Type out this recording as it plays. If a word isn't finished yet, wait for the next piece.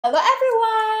Hello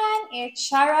everyone, it's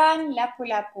Sharon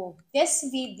Lapu-Lapu. This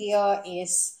video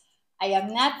is I am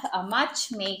not a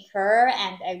matchmaker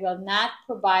and I will not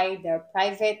provide their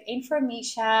private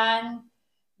information.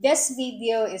 This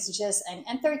video is just an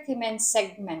entertainment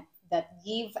segment that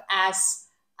give us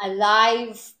a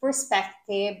live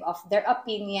perspective of their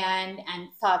opinion and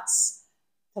thoughts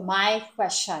to my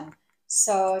question.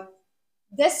 So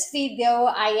this video,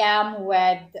 I am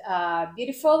with a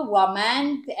beautiful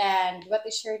woman. And what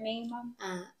is your name, ma'am?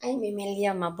 I'm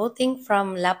Emilia Mabuting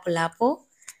from Lapu-Lapu.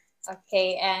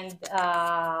 Okay, and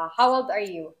how old are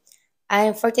you? I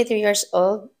am 42 years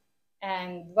old.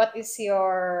 And what is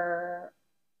your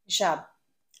job?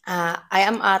 I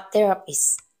am a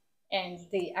therapist. And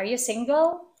are you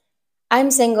single?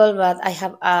 I'm single, but I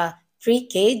have three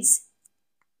kids.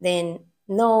 Then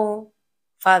no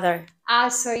father.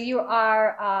 So you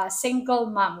are a single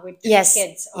mom with three Yes,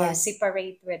 kids or yes,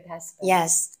 separate with husband?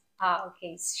 yes.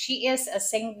 Okay. She is a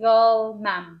single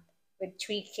mom with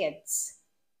three kids.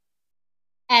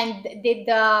 And did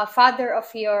the father of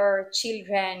your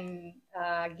children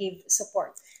give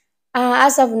support?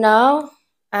 As of now,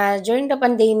 during the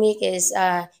pandemic, is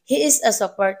he is a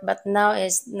support, but now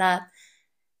is not.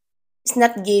 It's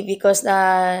not gay because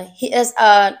he has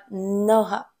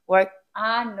no work.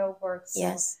 No work. So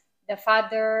Yes, the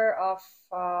father of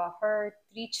her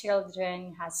three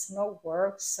children has no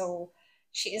work, so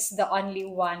she is the only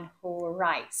one who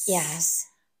writes. yes.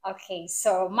 Okay,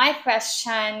 so my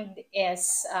question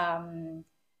is,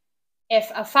 if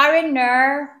a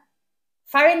foreigner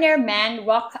man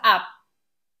walk up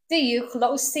to you,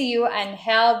 close to you, and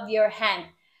held your hand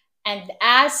and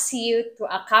asked you to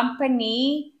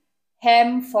accompany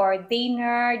him for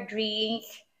dinner, drink,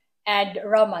 and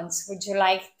romance, would you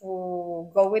like to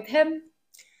go with him?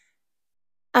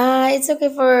 It's okay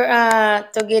for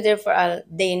together for a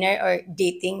dinner or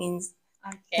dating in.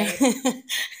 Okay.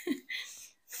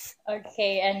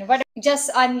 Okay, and what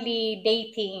just only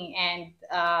dating and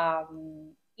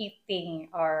eating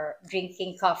or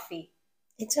drinking coffee?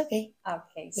 It's okay.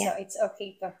 Okay, so Yeah. it's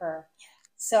okay to her.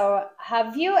 So,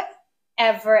 have you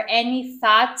ever any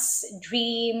thoughts,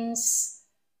 dreams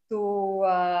to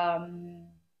um,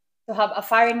 to have a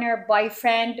foreigner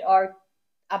boyfriend or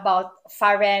about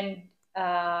foreign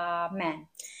men?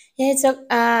 Yeah, it's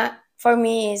for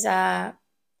me is I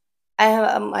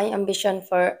have my ambition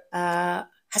for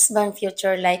husband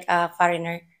future like a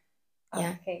foreigner.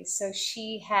 Yeah. Okay, so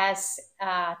she has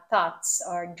thoughts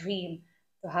or dream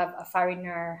to have a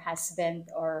foreigner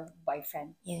husband or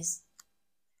boyfriend. Yes.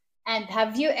 And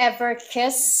have you ever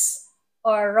kissed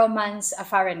or romance a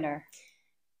foreigner?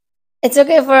 It's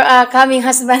okay for coming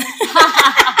husband.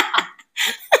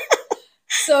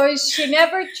 So she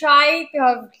never tried to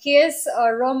have kiss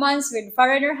or romance with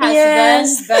foreigner husband,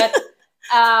 Yes. but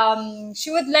she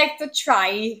would like to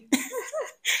try.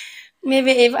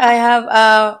 Maybe if I have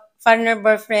a foreigner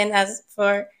boyfriend as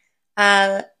for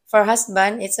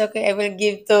husband, it's okay. I will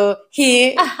give to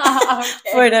he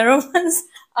for Okay. the romance.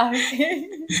 Okay.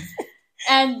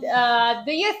 And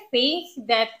do you think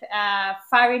that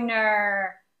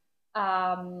foreigner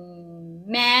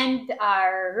men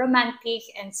are romantic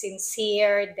and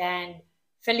sincere than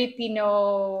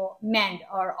Filipino men,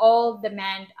 or all the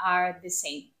men are the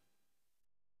same?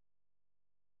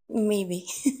 Maybe.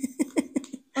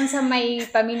 Unsa may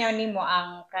paminaw nimo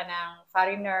ang kanang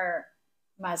foreigner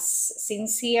mas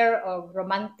sincere o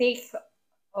romantic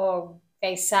o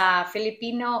kaysa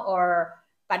Filipino, or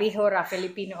pareho ra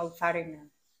Filipino o foreigner?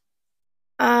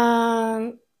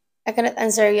 I cannot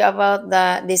answer you about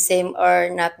the same or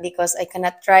not because I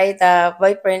cannot try the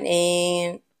boyfriend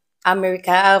in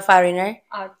America, a foreigner.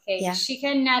 Okay, Yeah. she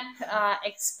cannot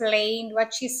explain.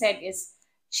 What she said is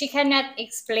she cannot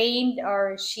explain,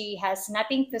 or she has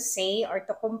nothing to say or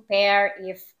to compare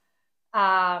if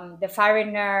the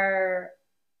foreigner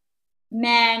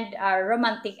men are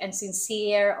romantic and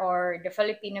sincere or the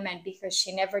Filipino men, because she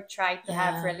never tried to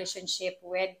have Yeah. relationship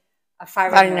with a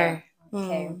foreigner. Foreigner.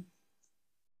 Okay. Mm.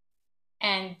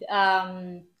 And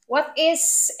what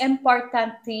is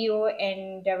important to you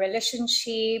in the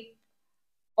relationship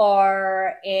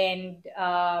or in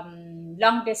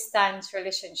long distance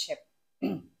relationship?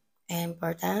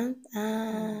 Important.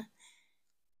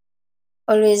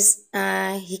 Always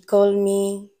he called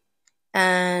me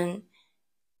and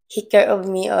he care of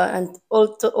me and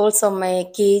also my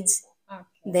kids. Okay.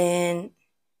 Then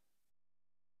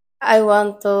I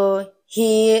want to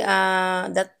he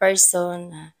that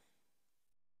person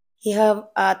he have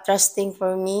trusting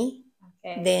for me,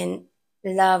 Okay. then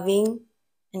loving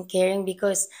and caring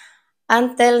because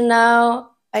until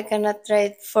now I cannot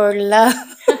try for love.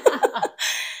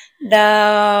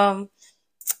 the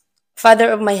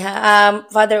father of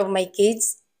my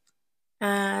kids.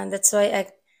 That's why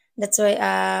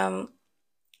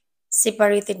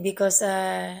separated because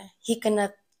he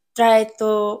cannot try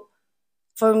to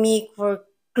for me for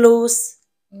close.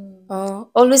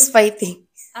 Mm. Always fighting.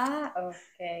 Ah,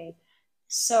 okay.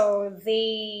 So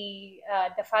the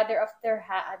father of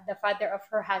the father of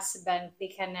her husband, they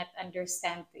cannot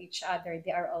understand to each other.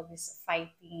 They are always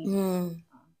fighting. Mm.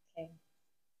 Okay.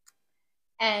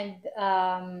 And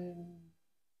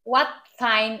what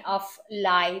kind of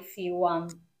life you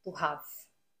want to have?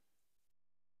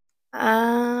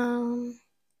 Um,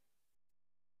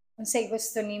 Unsay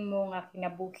gusto nimo nga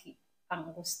kinabuhi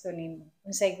ang gusto nimo?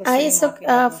 Unsay gusto nimo it's nga okay.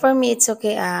 kinabuhi? For me, it's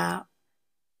okay.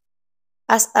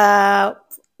 As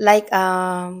like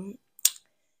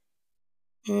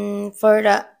for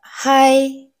the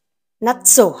high, not Mm.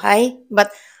 so high,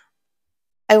 but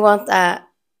I want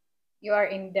You are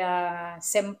in the yeah,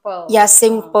 simple,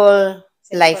 simple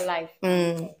simple life. life.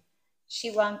 Mm. Okay.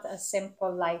 She wants a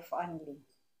simple life only.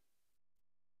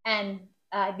 And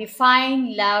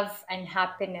define love and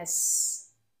happiness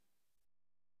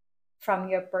from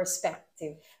your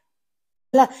perspective.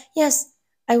 Yes,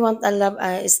 I want a love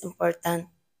is important.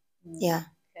 Mm, Yeah,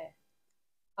 okay.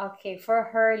 Okay, for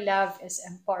her, love is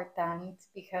important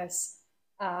because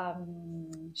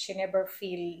she never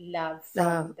feel love from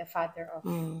love. the father of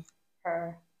Mm.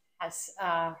 her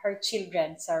her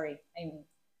children. Sorry, I mean.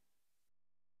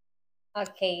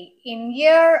 Okay, in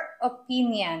your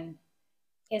opinion,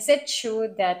 is it true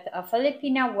that a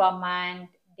Filipino woman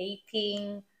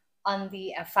dating only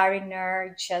a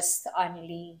foreigner just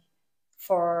only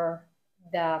for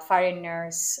the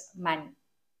foreigner's money?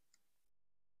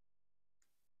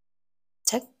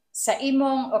 Check. Sa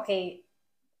imong okay,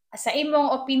 sa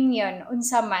imong opinion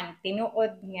unsa man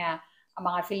tinuod nga ang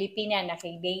mga Filipina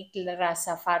nakidate ra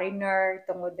sa foreigner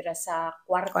tungod ra sa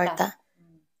kwarta? Kwarta.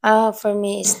 For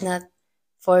me, it's not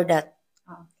for that.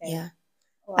 Okay. Yeah.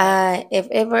 Why? If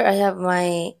ever I have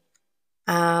my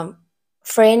um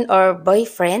friend or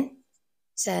boyfriend,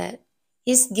 so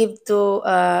he's give to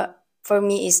for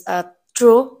me is a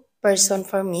true person Mm.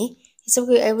 for me. It's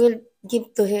okay. I will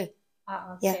give to her.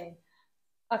 Yeah. Okay.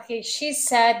 Okay, she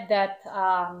said that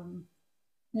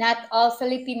not all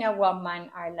Filipino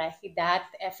women are like that.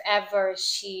 If ever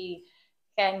she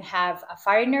can have a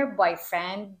foreigner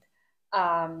boyfriend,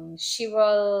 she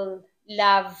will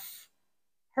love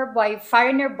her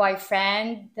foreigner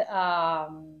boyfriend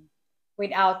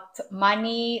without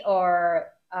money or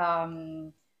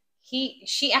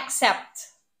she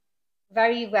accept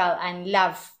very well and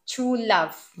love true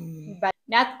love, Mm. but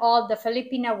not all the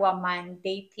Filipino woman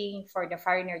dating for the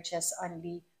foreigner just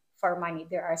only for money.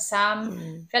 There are some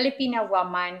Mm. Filipino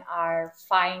women are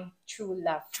find true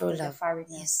love True to the love.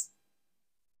 foreigner. Yes.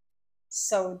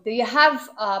 So do you have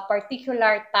a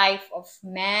particular type of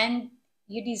man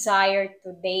you desire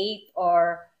to date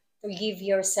or to give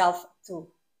yourself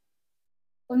to?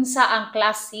 Unsa ang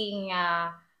klase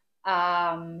nga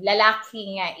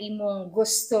lalaki nga imong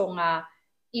gusto nga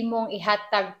imong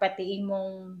ihatag pati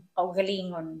imong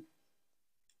kaugalingon?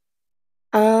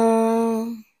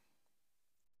 Um,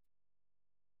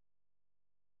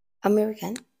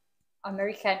 American.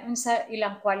 American, unsa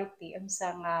ilang quality,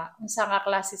 unsa nga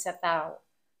klase sa tao,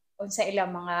 unsa ilang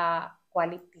mga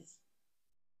quality?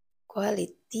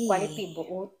 Quality. Quality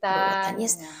buutan Buotan.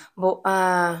 Yes.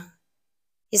 nga.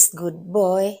 He's good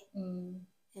boy, Mm,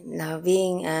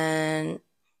 loving and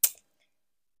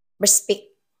respect.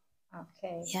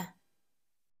 okay. Yeah.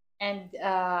 And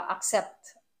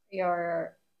accept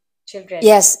your children.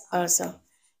 Yes. Okay. Also.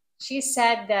 She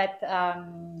said that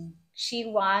she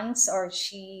wants or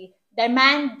she the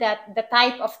man that the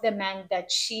type of the man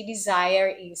that she desire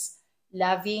is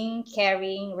loving,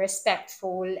 caring,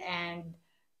 respectful, and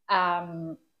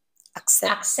um,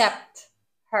 Accept. accept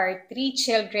her three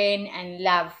children and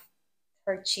love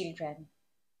her children.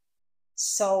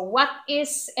 So, what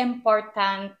is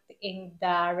important in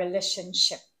the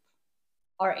relationship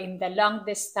or in the long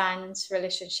distance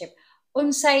relationship?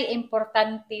 Unsay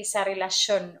importante sa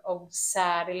relasyon o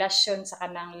sa relasyon sa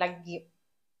kanang lagyo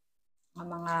ng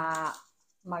mga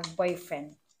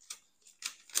mag-boyfriend?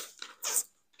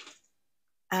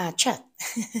 Chat.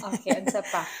 Okay, unsa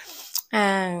pa?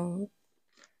 um,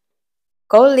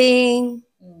 Calling.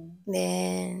 Mm.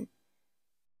 Then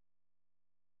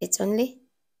it's only.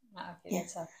 Okay, Yeah.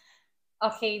 that's all.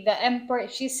 Okay,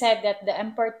 she said that the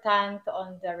important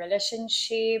on the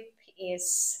relationship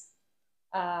is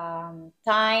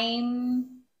time,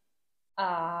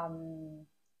 um,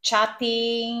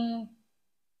 chatting,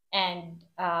 and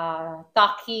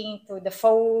talking to the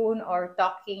phone or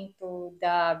talking to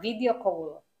the video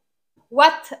call.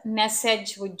 What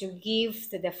message would you give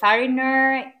to the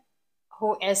foreigner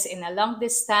who is in a long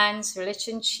distance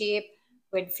relationship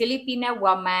with Filipina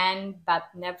woman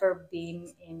but never been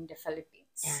in the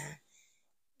Philippines? Yeah.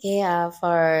 Okay,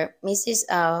 for Mrs.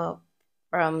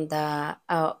 From the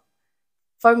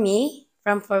for me,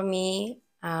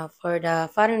 for the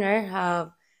foreigner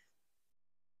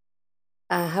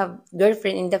have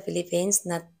girlfriend in the Philippines,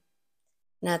 not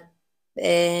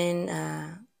and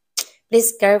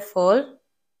please careful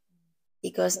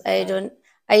because Because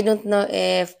I don't know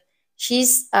if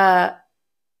she's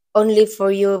only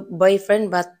for you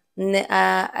boyfriend, but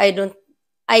I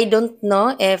don't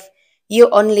know if you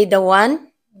only the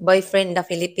one boyfriend in the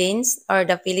Philippines or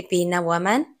the Filipina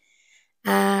woman.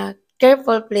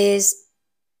 Careful please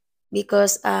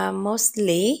because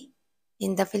mostly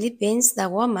in the Philippines the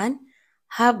woman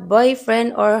have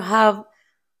boyfriend or have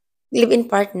live-in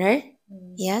partner.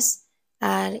 mm, Yes,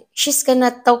 she's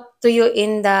gonna talk to you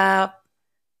in the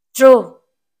true.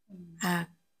 mm, Uh,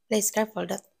 please careful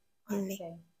that only.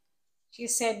 okay. She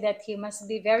said that you must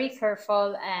be very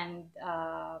careful and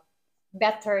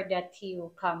better that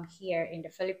you come here in the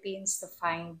Philippines to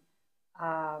find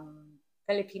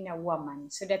Filipino woman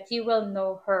so that you will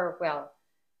know her well.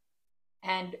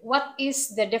 And what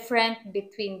is the difference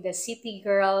between the city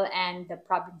girl and the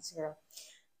province girl?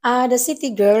 The city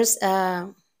girls.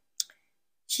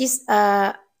 She's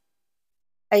I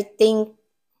think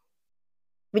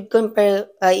with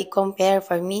compare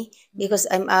for me because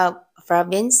Mm, I'm a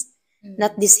province,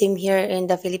 not mm, the same here in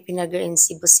the Philippine girl in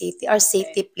Cebu City or okay.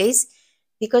 city place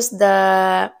because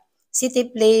the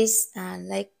city place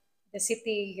like The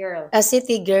city girl. a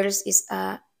city girls is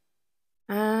uh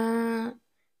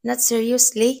not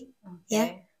seriously,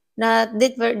 yeah, Okay. not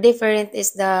different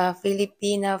is the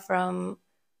Filipina from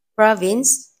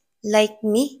province Province. like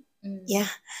me, Mm. yeah.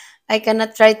 I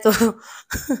cannot try to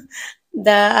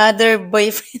the other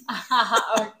boyfriend.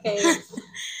 Okay.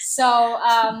 So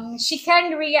she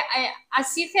can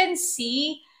as you can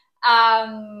see,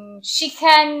 she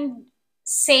can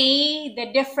say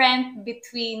the difference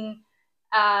between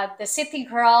the city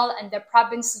girl and the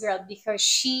province girl because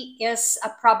she is a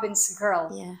province girl.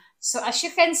 Yeah. So as you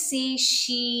can see,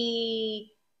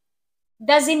 she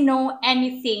doesn't know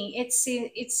anything.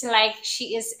 It's like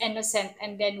she is innocent,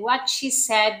 and then what she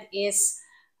said is.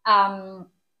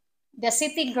 The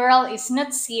city girl is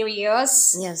not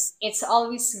serious. Yes. It's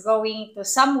always going to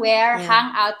somewhere, Yeah. hang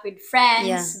out with Yeah.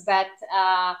 friends. But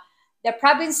the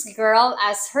province girl,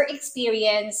 as her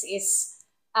experience, is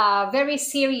very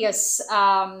serious.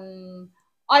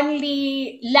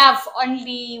 Only love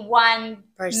only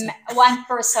Person. one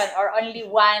person or only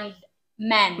one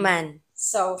man. Man.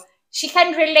 So she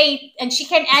can relate and she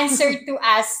can answer to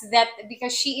us that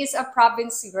because she is a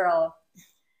province girl.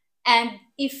 And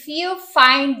if you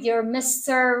find your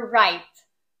Mr. Right,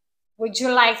 would you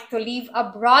like to live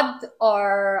abroad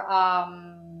or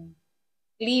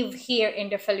live here in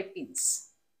the Philippines?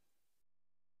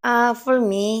 For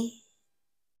me,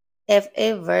 if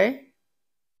ever,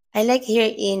 I like here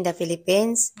in the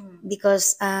Philippines Hmm.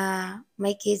 because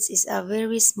my kids is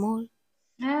very small.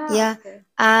 Ah, Yeah. okay.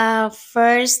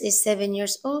 First is 7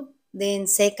 years old, then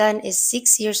second is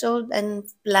 6 years old, and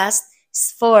last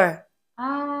is 4.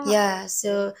 Ah, Yeah. okay.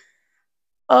 So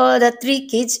all the 3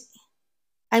 kids,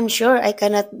 I'm sure I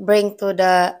cannot bring to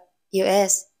the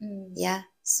US. Mm, Yeah.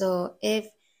 So if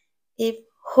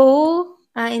who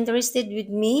are interested with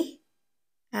me,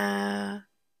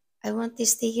 I want to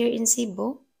stay here in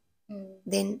Cebu. mm.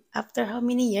 Then after how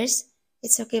many years,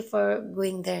 it's okay for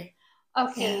going there.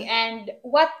 Okay, Yeah. and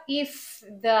what if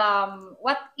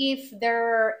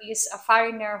there is a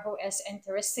foreigner who is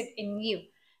interested in you,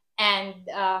 and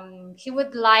he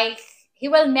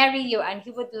will marry you and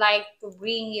he would like to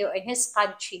bring you in his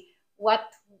country? What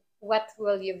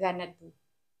will you gonna do?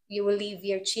 You will leave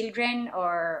your children,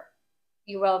 or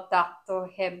you will talk to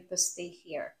him to stay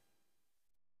here?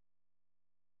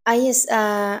 Yes,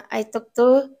 I talked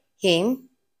to him.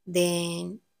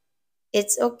 Then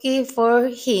it's okay for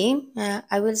him.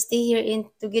 I will stay here in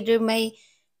together my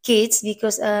kids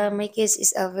because my kids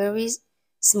is very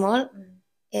small. Mm,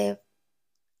 If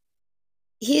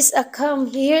he's a come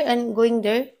here and going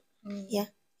there, mm.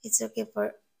 yeah, it's okay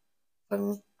for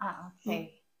me. Ah, Mm. okay.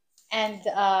 And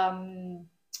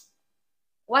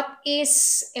what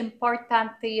is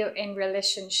important to you in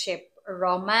relationship?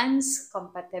 Romance,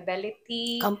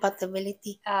 compatibility,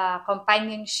 Compatibility.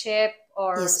 companionship,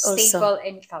 or Yes, also. stable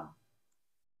income?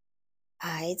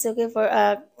 It's okay for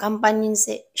a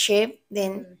companionship.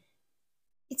 Then Mm,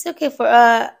 it's okay for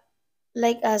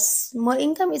like a small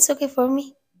income. It's okay for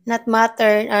me. Not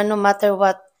matter no matter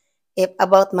what if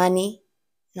about money.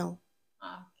 No.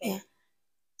 Yeah. Okay.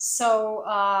 So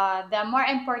the more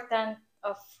important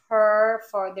of her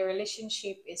for the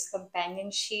relationship is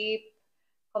companionship,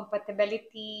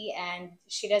 compatibility, and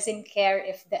she doesn't care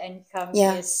if the income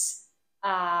Yeah. is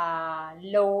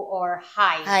low or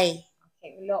high. Hi.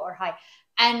 Okay, low or high.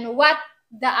 And what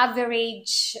the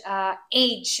average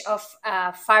age of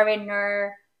a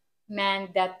foreigner man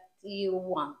that you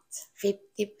want?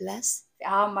 50 plus.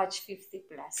 How much 50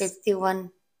 plus? 51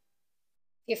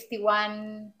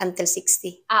 51. until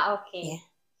 60. Okay. Yeah.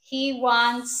 He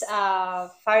wants a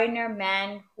foreigner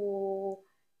man who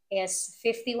is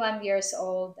 51 years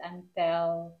old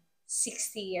until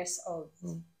 60 years old.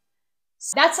 Mm.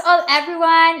 That's all,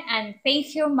 everyone. And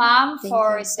thank you, Mom, Thank you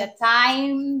for also. the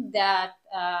time that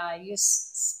you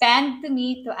spent to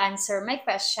me to answer my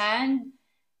question.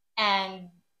 And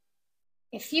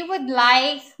if you would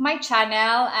like my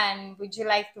channel and would you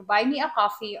like to buy me a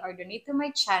coffee or donate to my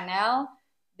channel,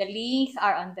 the links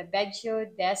are on the video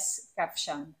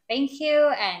description. Thank you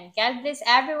and God bless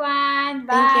everyone.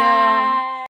 Thank you. Bye.